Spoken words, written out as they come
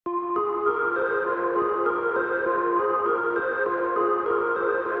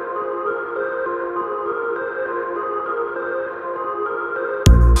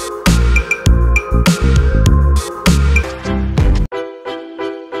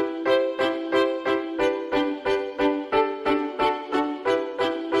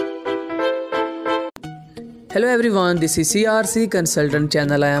Hello everyone, this is CRC Consultant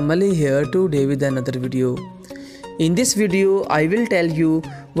channel. I am Ali here today with another video. In this video, I will tell you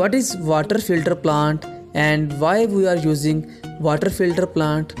what is water filter plant and why we are using water filter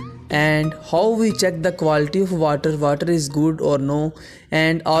plant and how we check the quality of water is good or no.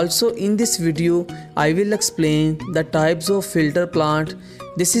 And also in this video, I will explain the types of filter plant.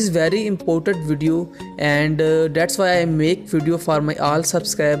 This is very important video and that's why I make video for my all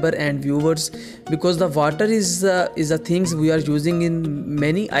subscriber and viewers, because the water is the things we are using in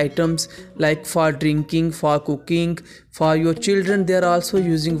many items, like for drinking, for cooking, for your children. They are also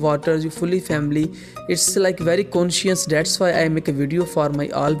using water, your fully family. It's like very conscious. That's why I make a video for my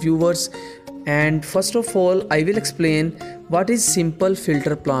all viewers. And first of all, I will explain what is simple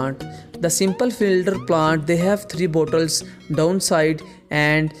filter plant. The simple filter plant, they have 3 bottles downside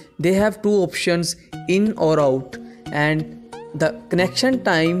and they have 2 options, in or out. And the connection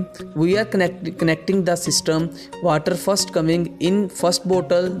time, we are connecting the system. Water first coming in first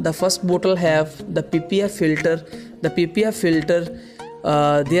bottle. The first bottle have the PPF filter. The PPF filter,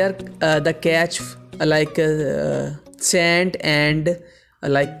 they are the catch like sand and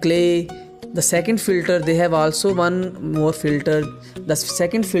like clay. The second filter, they have also one more filter. The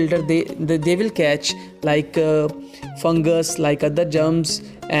second filter, they will catch like fungus, like other germs.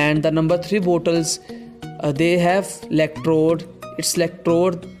 And the number 3 bottles, they have electrode. It's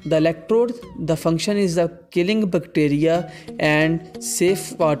electrode. The electrode, the function is the killing bacteria and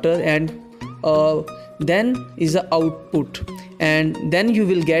safe water, and then is the output, and then you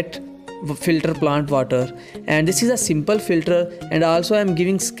will get filter plant water. And this is a simple filter, and also I am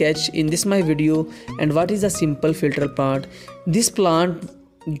giving sketch in this my video. And what is a simple filter plant? This plant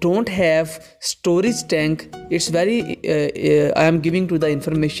don't have storage tank. It's very I am giving to the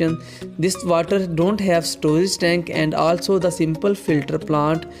information. This water don't have storage tank, and also the simple filter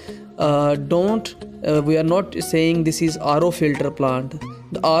plant don't we are not saying this is RO filter plant.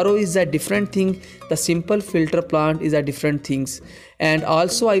 The RO is a different thing, the simple filter plant is a different things. And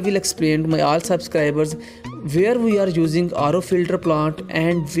also I will explain to my all subscribers where we are using RO filter plant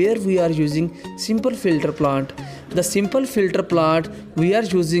and where we are using simple filter plant. The simple filter plant we are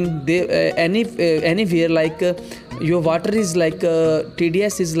using anywhere, like your water is like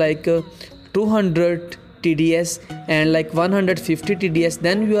TDS is like 200 TDS and like 150 TDS,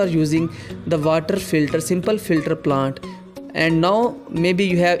 then you are using the water filter, simple filter plant. And now maybe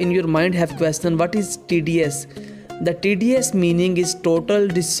you have in your mind have question, what is TDS? The TDS meaning is total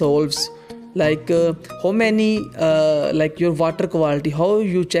dissolves, like how many like your water quality, how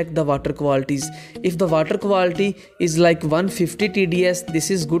you check the water qualities. If the water quality is like 150 TDS, this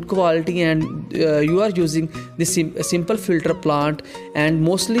is good quality, and you are using this simple filter plant. And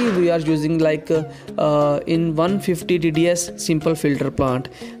mostly we are using like in 150 TDS simple filter plant.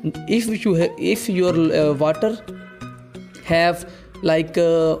 If your water have like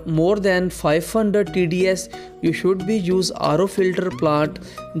more than 500 TDS, you should be use RO filter plant.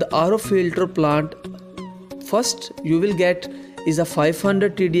 The RO filter plant, first you will get is a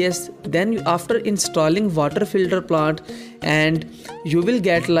 500 TDS, then after installing water filter plant, and you will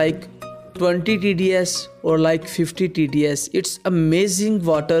get like 20 TDS or like 50 TDS. It's amazing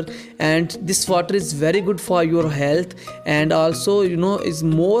water, and this water is very good for your health. And also, you know, is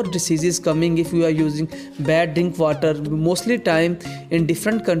more diseases coming if you are using bad drink water. Mostly time in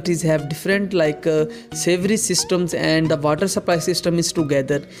different countries have different like savory systems, and the water supply system is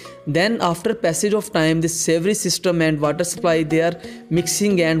together. Then after passage of time, this savory system and water supply, they are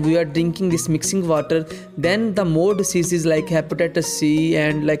mixing, and we are drinking this mixing water. Then the more diseases like hepatitis C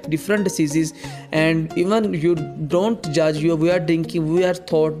and like different diseases. And even you don't judge, we are drinking, we are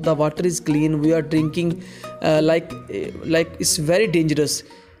thought the water is clean, we are drinking like it's very dangerous.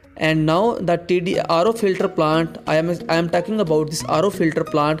 And now the RO filter plant, I am talking about this RO filter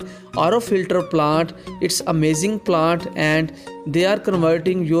plant. RO filter plant, it's amazing plant, and they are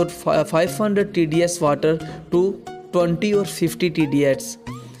converting your 500 TDS water to 20 or 50 TDS.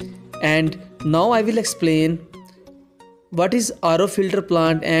 And now I will explain what is RO filter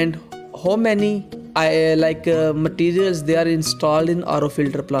plant and how many materials they are installed in RO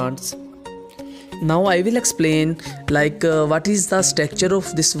filter plants. Now I will explain like what is the structure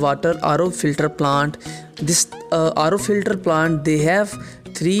of this water RO filter plant. This RO filter plant, they have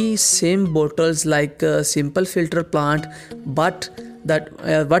 3 same bottles like simple filter plant, but that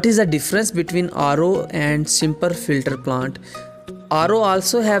what is the difference between RO and simple filter plant? RO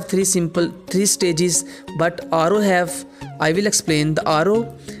also have 3 stages, but RO have, I will explain. The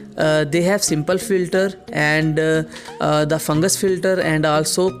RO they have simple filter and the fungus filter and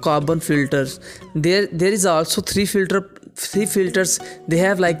also carbon filters. There is also 3 three filters, they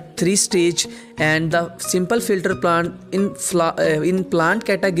have like 3 stage, and the simple filter plant in plant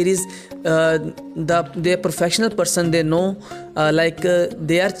categories, the professional person, they know,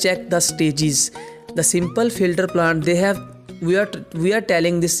 they are check the stages. The simple filter plant, they have, we are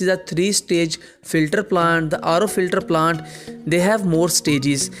telling this is a 3-stage filter plant. The RO filter plant, they have more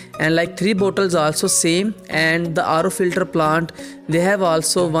stages, and like 3 bottles also same. And the RO filter plant, they have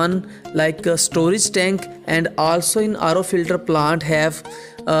also one like a storage tank, and also in RO filter plant have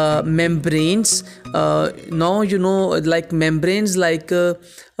membranes. Now you know, like membranes, like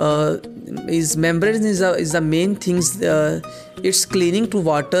membranes is the main things. It's cleaning to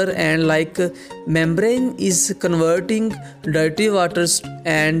water, and like membrane is converting dirty waters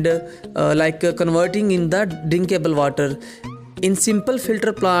and converting in the drinkable water. In simple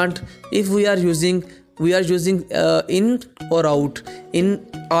filter plant, if we are using in or out. In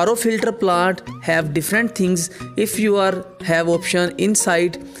RO filter plant have different things. If you have option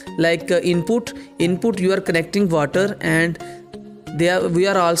inside, like input you are connecting water, and we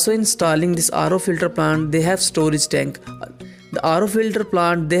are also installing this RO filter plant. They have storage tank. The RO filter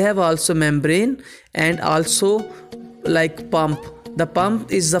plant, they have also membrane, and also like pump. The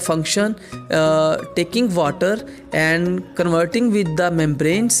pump is the function taking water and converting with the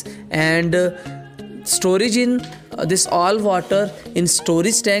membranes, and storage in this all water in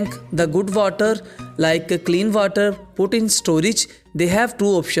storage tank. The good water, like clean water, put in storage. They have 2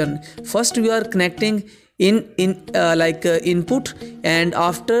 options. First we are connecting in input, and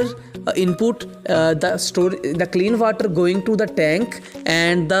after input, the clean water going to the tank,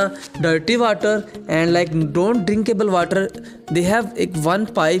 and the dirty water and like don't drinkable water, they have one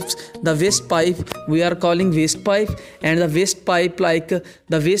pipe, the waste pipe, we are calling waste pipe, and the waste pipe, like the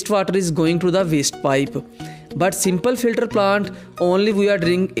waste water is going to the waste pipe. But simple filter plant, only we are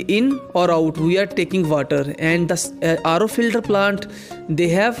drink in or out, we are taking water. And the RO filter plant, they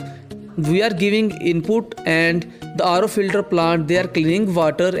have, we are giving input, and the RO filter plant, they are cleaning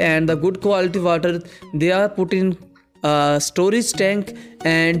water, and the good quality water they are put in storage tank,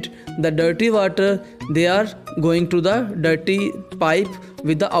 and the dirty water they are going to the dirty pipe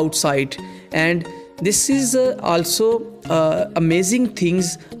with the outside. And this is also amazing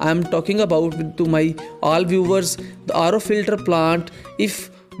things I am talking about to my all viewers. The RO filter plant, if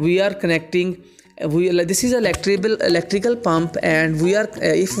we are connecting, this is electrical pump, and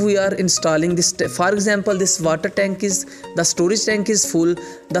if we are installing this, for example, this water tank is, the storage tank is full,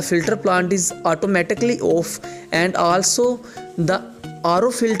 the filter plant is automatically off. And also the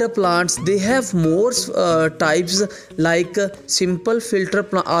RO filter plants, they have more types, like simple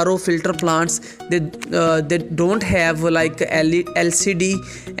RO filter plants, they don't have like LCD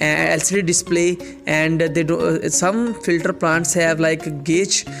display, and they do, some filter plants have like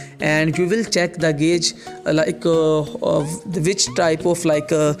gauge, and you will check the gauge, which type of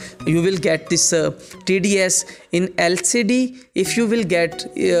you will get this TDS. In LCD, if you will get,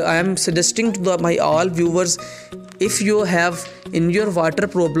 I am suggesting to my all viewers, if you have in your water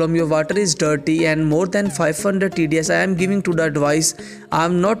problem, your water is dirty and more than 500 TDS, I am giving to the advice. I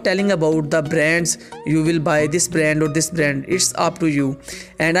am not telling about the brands, you will buy this brand or this brand, it's up to you.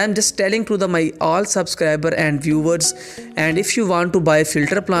 And I am just telling to my all subscriber and viewers. And if you want to buy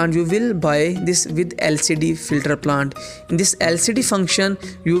filter plant, you will buy this with LCD filter plant. In this LCD function,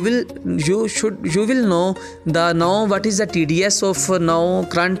 you will know now what is the TDS of now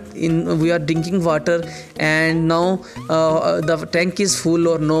current in we are drinking water, and now the tank is full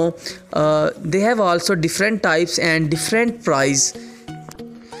or no. They have also different types and different price.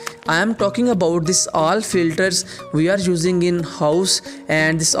 I am talking about this all filters we are using in house,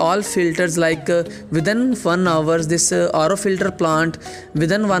 and this all filters within 1 hour, this RO filter plant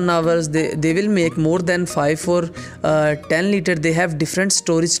within 1 hour they will make more than 5 or 10 liter. They have different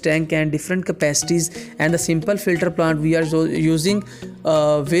storage tank and different capacities. And the simple filter plant we are using,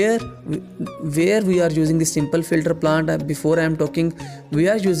 where we are using the simple filter plant, before I am talking, we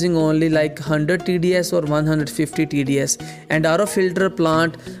are using only like 100 TDS or 150 TDS. And RO filter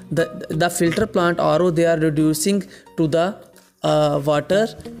plant, the filter plant RO, they are reducing to the water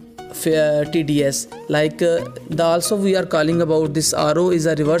TDS. Also we are calling about this RO is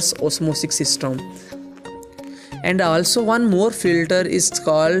a reverse osmosis system. And also one more filter is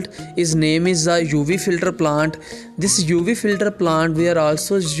called, his name is a UV filter plant. This UV filter plant we are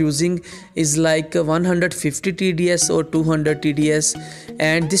also using is like 150 TDS or 200 TDS.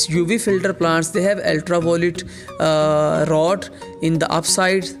 And this UV filter plants, they have ultraviolet rod in the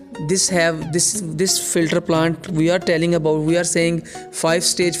upside. This filter plant we are telling about, we are saying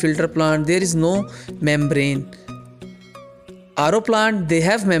 5-stage filter plant. There is no membrane. RO plant they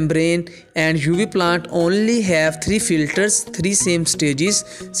have membrane, and UV plant only have 3 filters, 3 same stages: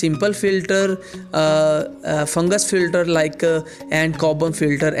 simple filter, fungus filter and carbon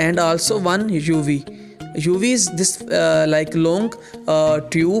filter, and also one UV. UV is this like long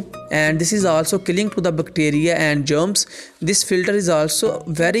tube, and this is also killing to the bacteria and germs. This filter is also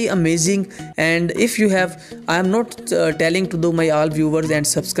very amazing, and if you have, I am not telling to my all viewers and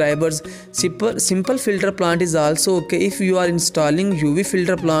subscribers, simple filter plant is also okay. If you are installing UV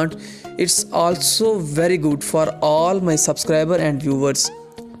filter plant, it's also very good for all my subscriber and viewers.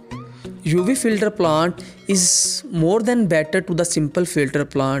 UV filter plant is more than better to the simple filter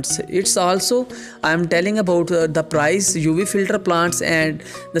plants. It's also, I am telling about the price. UV filter plants and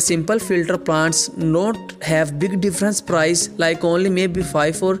the simple filter plants not have big difference price, like only maybe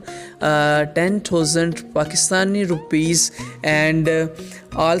 5 or 10,000 Pakistani rupees. And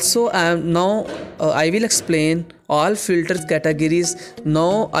also I will explain all filters categories.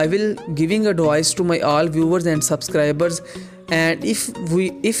 Now I will giving advice to my all viewers and subscribers. And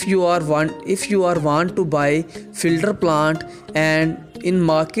if you are want to buy filter plant, and in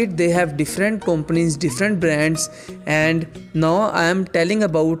market they have different companies, different brands, and now I am telling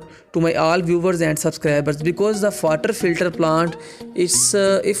about to my all viewers and subscribers, because the water filter plant, it's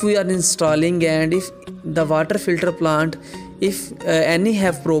if we are installing, and if the water filter plant, if any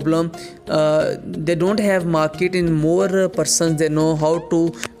have problem, they don't have market in more persons, they know how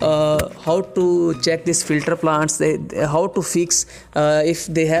to check this filter plants, how to fix if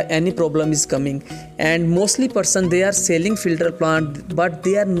they have any problem is coming. And mostly person they are selling filter plant, but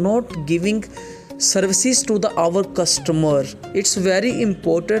they are not giving services to our customer. It's very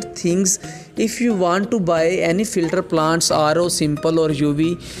important things. If you want to buy any filter plants, RO, simple or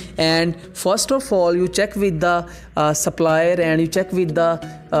UV, and first of all you check with the supplier, and you check with the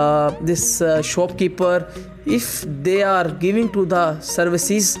this shopkeeper, if they are giving to the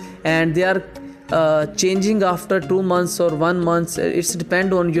services and they are changing after 2 months or 1 month. It's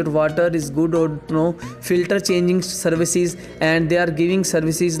depend on your water is good or no. Filter changing services, and they are giving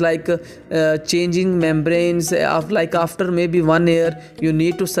services like changing membranes like after maybe 1 year you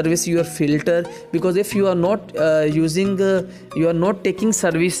need to service your filter, because if you are not you are not taking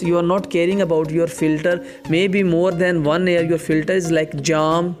service, you are not caring about your filter, maybe more than 1 year your filter is like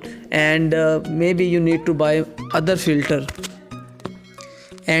jam, and maybe you need to buy other filter.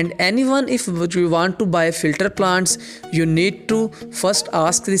 And anyone, if you want to buy filter plants, you need to first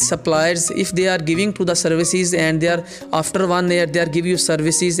ask the suppliers if they are giving to the services, and they are after 1 year they are give you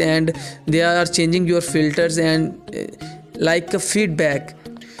services and they are changing your filters, and like a feedback.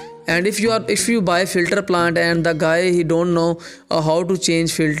 And if you buy filter plant and the guy he don't know how to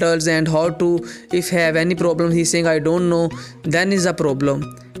change filters, and how to, if have any problem, he's saying I don't know, then is a problem.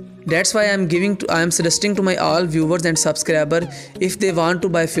 That's why I am suggesting to my all viewers and subscriber, if they want to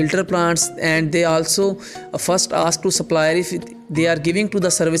buy filter plants, and they also first ask to supplier if they are giving to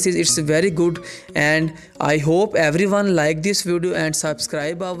the services, it's very good. And I hope everyone like this video and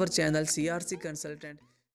subscribe our channel CRC Consultant.